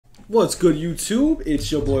What's good, YouTube? It's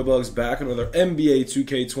your boy Bugs back with another NBA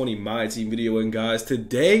 2K20 My Team video. And guys,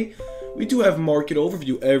 today we do have market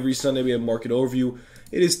overview. Every Sunday we have market overview.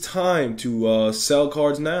 It is time to sell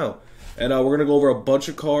cards now. And we're going to go over a bunch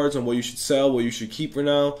of cards on what you should sell, what you should keep for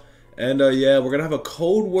now. And yeah, we're going to have a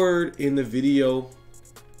code word in the video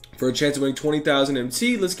for a chance of winning 20,000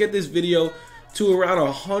 MT. Let's get this video to around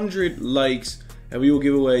 100 likes. And we will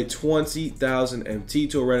give away 20,000 MT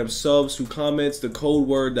to a random subs who comments the code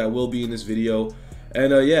word that will be in this video.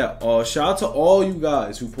 And yeah, shout out to all you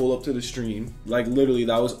guys who pull up to the stream. Like literally,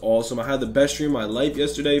 that was awesome. I had the best stream of my life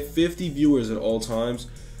yesterday. 50 viewers at all times.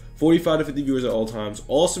 45 to 50 viewers at all times.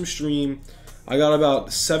 Awesome stream. I got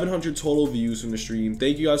about 700 total views from the stream.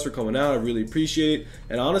 Thank you guys for coming out. I really appreciate it.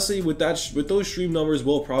 And honestly, with those stream numbers,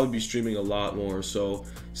 we'll probably be streaming a lot more. So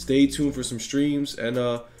stay tuned for some streams.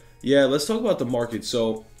 And yeah, let's talk about the market.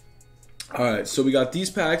 So, alright, so we got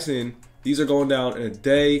these packs in. These are going down in a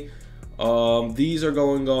day. These are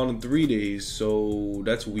going on in 3 days. So,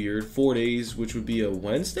 that's weird. 4 days, which would be a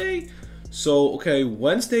Wednesday? So, okay,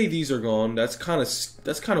 Wednesday these are gone. That's kind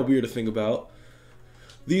of weird to think about.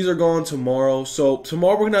 These are gone tomorrow. So,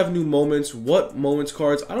 tomorrow we're going to have new moments. What moments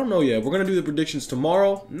cards? I don't know yet. We're going to do the predictions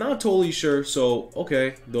tomorrow. Not totally sure. So,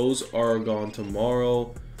 okay, those are gone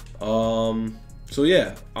tomorrow. So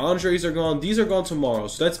yeah, Andres are gone. These are gone tomorrow.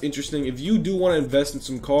 So that's interesting. If you do want to invest in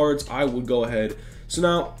some cards, I would go ahead. So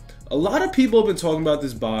now, a lot of people have been talking about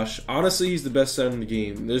this Bosch. Honestly, he's the best center in the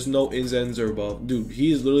game. There's no ins, ends, or above. Dude,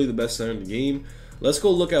 he is literally the best center in the game. Let's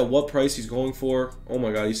go look at what price he's going for. Oh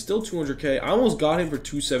my god, he's still 200k. I almost got him for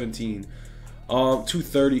 217.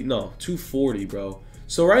 230, no, 240, bro.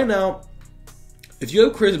 So right now, if you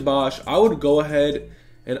have Chris Bosch, I would go ahead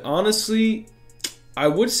and honestly, I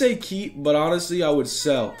would say keep, but honestly, I would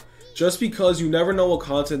sell. Just because you never know what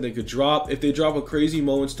content they could drop. If they drop a crazy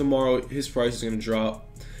moments tomorrow, his price is going to drop.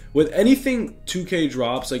 With anything 2K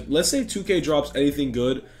drops, like let's say 2K drops anything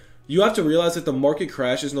good, you have to realize that the market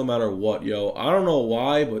crashes no matter what, yo. I don't know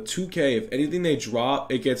why, but 2K, if anything they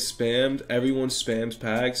drop, it gets spammed. Everyone spams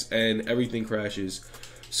packs, and everything crashes.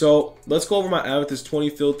 So, let's go over my Amethyst 20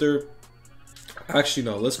 filter. Actually,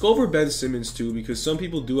 no. Let's go over Ben Simmons, too, because some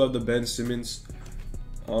people do have the Ben Simmons.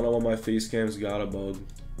 I don't know why my face cam's got a bug.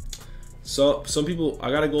 So some people,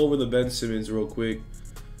 I gotta go over the Ben Simmons real quick.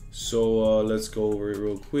 So let's go over it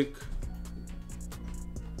real quick.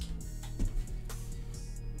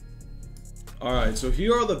 Alright, so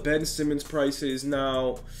here are the Ben Simmons prices.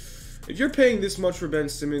 Now, if you're paying this much for Ben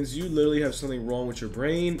Simmons, you literally have something wrong with your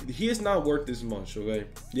brain. He is not worth this much, okay?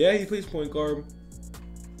 Yeah, he plays point guard.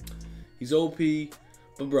 He's OP.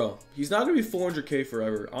 But bro, he's not going to be 400k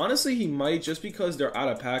forever. Honestly, he might just because they're out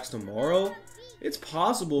of packs tomorrow. It's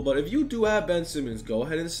possible, but if you do have Ben Simmons, go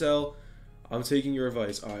ahead and sell. I'm taking your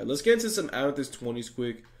advice. Alright, let's get into some Amethyst 20s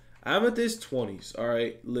quick. Amethyst 20s,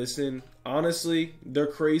 alright, listen. Honestly, they're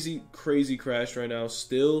crazy crash right now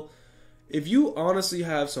still. If you honestly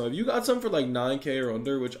have some, if you got some for like 9k or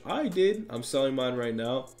under, which I did, I'm selling mine right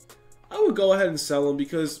now. I would go ahead and sell them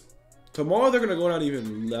because tomorrow they're going to go down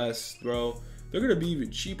even less, bro. They're going to be even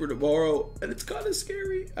cheaper tomorrow, and it's kind of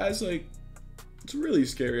scary, as like, it's really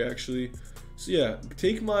scary actually. So yeah,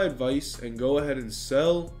 take my advice and go ahead and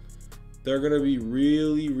sell. They're going to be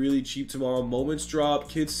really cheap tomorrow. Moments drop,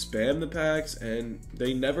 kids spam the packs, and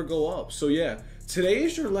they never go up. So yeah, today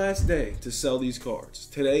is your last day to sell these cards.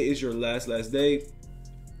 Today is your last day.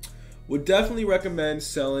 Would definitely recommend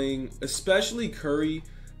selling, especially Curry,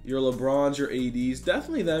 your LeBrons, your ADs,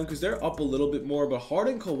 definitely them because they're up a little bit more. But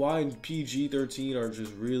Harden, Kawhi, and PG-13 are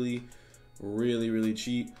just really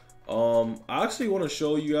cheap. I actually want to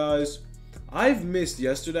show you guys. I've missed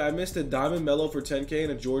yesterday. I missed a Diamond Mellow for 10k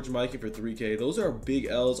and a George Mikan for 3k. Those are big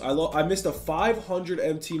L's. I missed a 500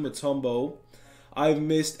 MT Mutombo. I've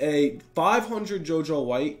missed a 500 JoJo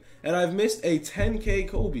White, and I've missed a 10k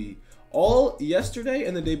Kobe. All yesterday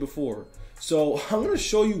and the day before. So I'm gonna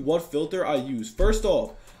show you what filter I use. First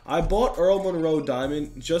off, I bought Earl Monroe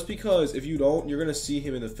Diamond just because if you don't, you're going to see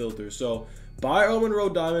him in the filter. So buy Earl Monroe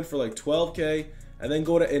Diamond for like 12k and then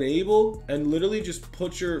go to enable and literally just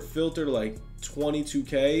put your filter to like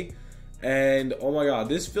 22k. And oh my god,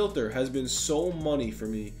 this filter has been so money for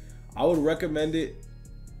me. I would recommend it.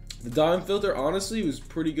 The Diamond filter honestly was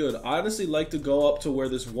pretty good. I honestly like to go up to where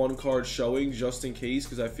there's one card showing just in case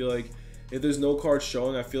because I feel like if there's no card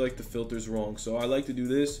showing, I feel like the filter's wrong. So I like to do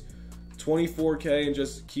this. 24k and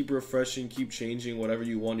just keep refreshing, keep changing whatever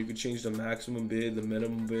you want. You could change the maximum bid, the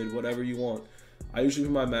minimum bid, whatever you want. I usually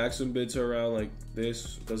put my maximum bid to around like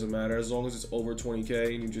this. Doesn't matter as long as it's over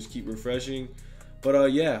 20k and you just keep refreshing.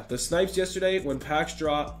 But yeah, the snipes yesterday when packs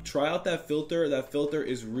drop, try out that filter. That filter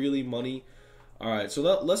is really money. All right, so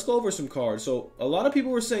let's go over some cards. So a lot of people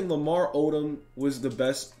were saying Lamar Odom was the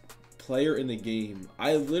best player in the game.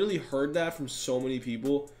 I literally heard that from so many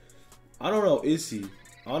people. I don't know, is he?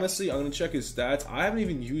 Honestly, I'm going to check his stats. I haven't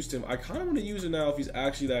even used him. I kind of want to use him now if he's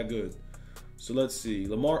actually that good. So let's see.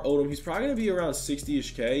 Lamar Odom, he's probably going to be around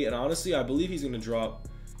 60-ish K. And honestly, I believe he's going to drop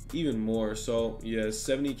even more. So yeah,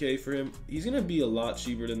 70K for him. He's going to be a lot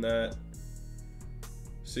cheaper than that.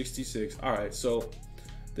 66. All right, so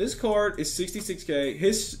this card is 66K.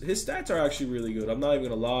 His stats are actually really good. I'm not even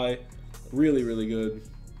going to lie. Really, really good.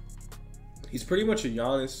 He's pretty much a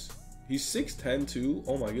Giannis. He's 6'10", too.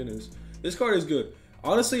 Oh, my goodness. This card is good.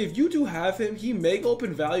 Honestly, if you do have him, he may go up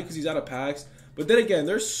in value because he's out of packs. But then again,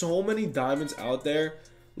 there's so many diamonds out there.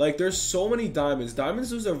 Like, there's so many diamonds.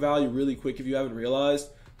 Diamonds lose their value really quick if you haven't realized.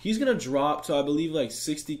 He's going to drop to, I believe, like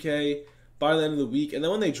 60K by the end of the week. And then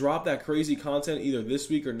when they drop that crazy content either this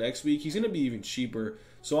week or next week, he's going to be even cheaper.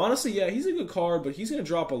 So, honestly, yeah, he's a good card, but he's going to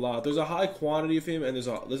drop a lot. There's a high quantity of him, and there's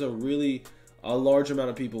a really large amount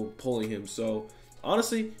of people pulling him. So,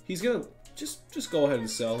 honestly, he's going to just go ahead and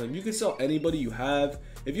sell him. You can sell anybody you have.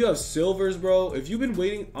 If you have silvers, bro, if you've been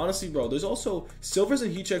waiting, honestly, bro, there's also silvers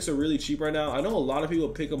and heat checks are really cheap right now. I know a lot of people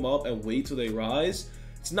pick them up and wait till they rise.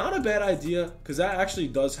 It's not a bad idea because that actually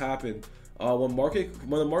does happen. When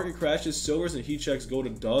the market crashes, silvers and heat checks go to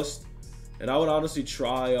dust, and I would honestly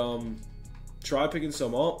try picking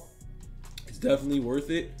some up. It's definitely worth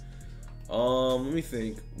it. Let me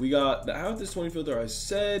think. We got the have this 20 filter. I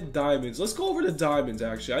said diamonds. Let's go over the diamonds.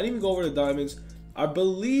 Actually, I didn't even go over the diamonds. I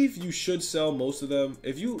believe you should sell most of them.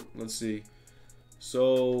 If you, let's see.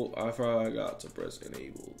 So I forgot to press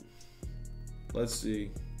enable. Let's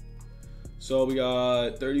see. So we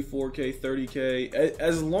got 34K, 30K.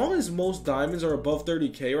 As long as most diamonds are above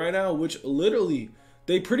 30K right now, which literally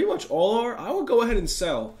they pretty much all are, I would go ahead and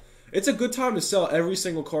sell. It's a good time to sell every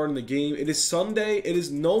single card in the game. It is Sunday. It is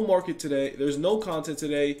no market today. There's no content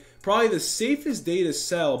today. Probably the safest day to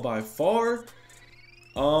sell by far.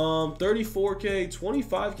 34K,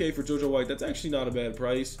 25K for JoJo White. That's actually not a bad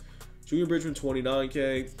price. Junior Bridgman,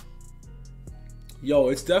 29K. Yo,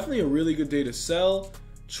 it's definitely a really good day to sell.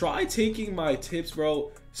 Try taking my tips,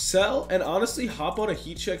 bro. Sell and honestly hop on a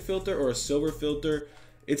heat check filter or a silver filter.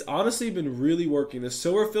 It's honestly been really working. The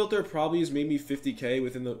silver filter probably has made me 50K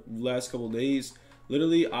within the last couple days.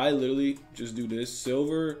 I just do this.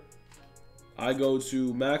 Silver, I go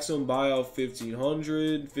to maximum buyout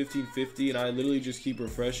 1500, 1550, and I literally just keep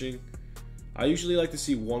refreshing. I usually like to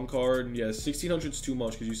see one card. Yeah, 1600 is too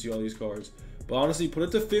much because you see all these cards. But honestly, put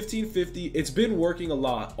it to 1550. It's been working a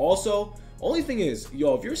lot. Also, only thing is,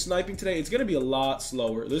 yo, if you're sniping today, it's going to be a lot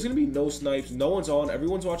slower. There's going to be no snipes. No one's on.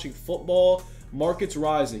 Everyone's watching football. Market's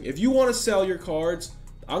rising. If you want to sell your cards,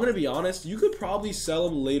 I'm going to be honest, you could probably sell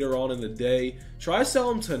them later on in the day. Try sell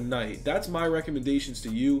them tonight. That's my recommendations to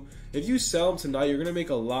you. If you sell them tonight, you're going to make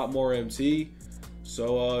a lot more MT.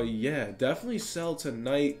 So, yeah, definitely sell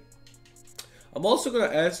tonight. I'm also going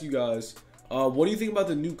to ask you guys, what do you think about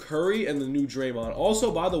the new Curry and the new Draymond?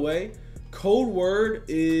 Also, by the way, code word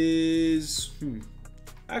is...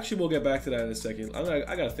 Actually, we'll get back to that in a second.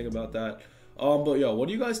 I got to think about that. But yo, what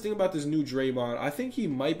do you guys think about this new Draymond? I think he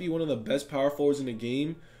might be one of the best power forwards in the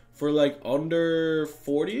game for like under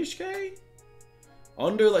 40-ish K.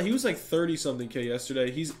 Like he was like 30-something K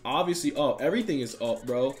yesterday. He's obviously up. Everything is up,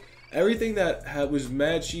 bro. Everything that was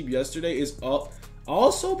mad cheap yesterday is up.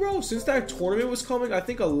 Also, bro, since that tournament was coming, I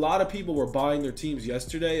think a lot of people were buying their teams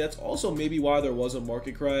yesterday. That's also maybe why there was a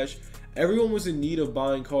market crash. Everyone was in need of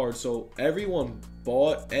buying cards, so everyone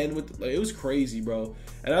bought, and it was crazy, bro.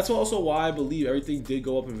 And that's also why I believe everything did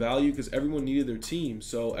go up in value, because everyone needed their team.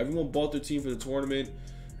 So everyone bought their team for the tournament,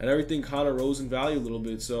 and everything kind of rose in value a little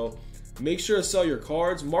bit. So make sure to sell your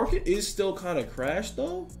cards. Market is still kind of crashed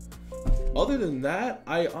though. Other than that,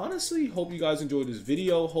 I honestly hope you guys enjoyed this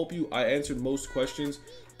video. Hope I answered most questions.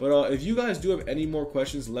 But if you guys do have any more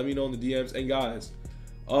questions, let me know in the DMs. And guys,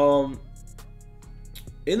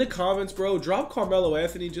 in the comments, bro, drop Carmelo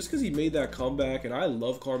Anthony just because he made that comeback. And I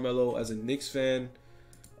love Carmelo as a Knicks fan.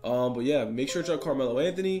 But yeah, make sure to drop Carmelo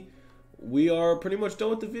Anthony. We are pretty much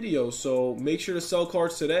done with the video. So make sure to sell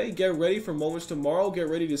cards today. Get ready for moments tomorrow. Get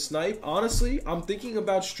ready to snipe. Honestly, I'm thinking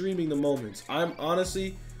about streaming the moments. I'm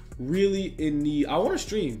honestly really in need. I want to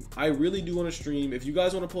stream. I really do want to stream. If you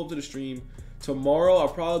guys want to pull up to the stream tomorrow, I'll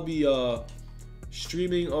probably be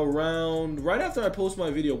streaming around right after I post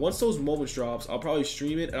my video. Once those moments drops, I'll probably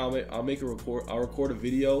stream it, and I'll record a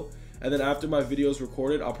video, and then after my video is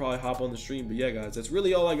recorded, I'll probably hop on the stream. But yeah, guys, that's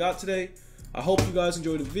really all I got today. I hope you guys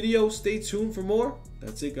enjoyed the video. Stay tuned for more.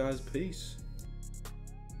 That's it, guys. Peace.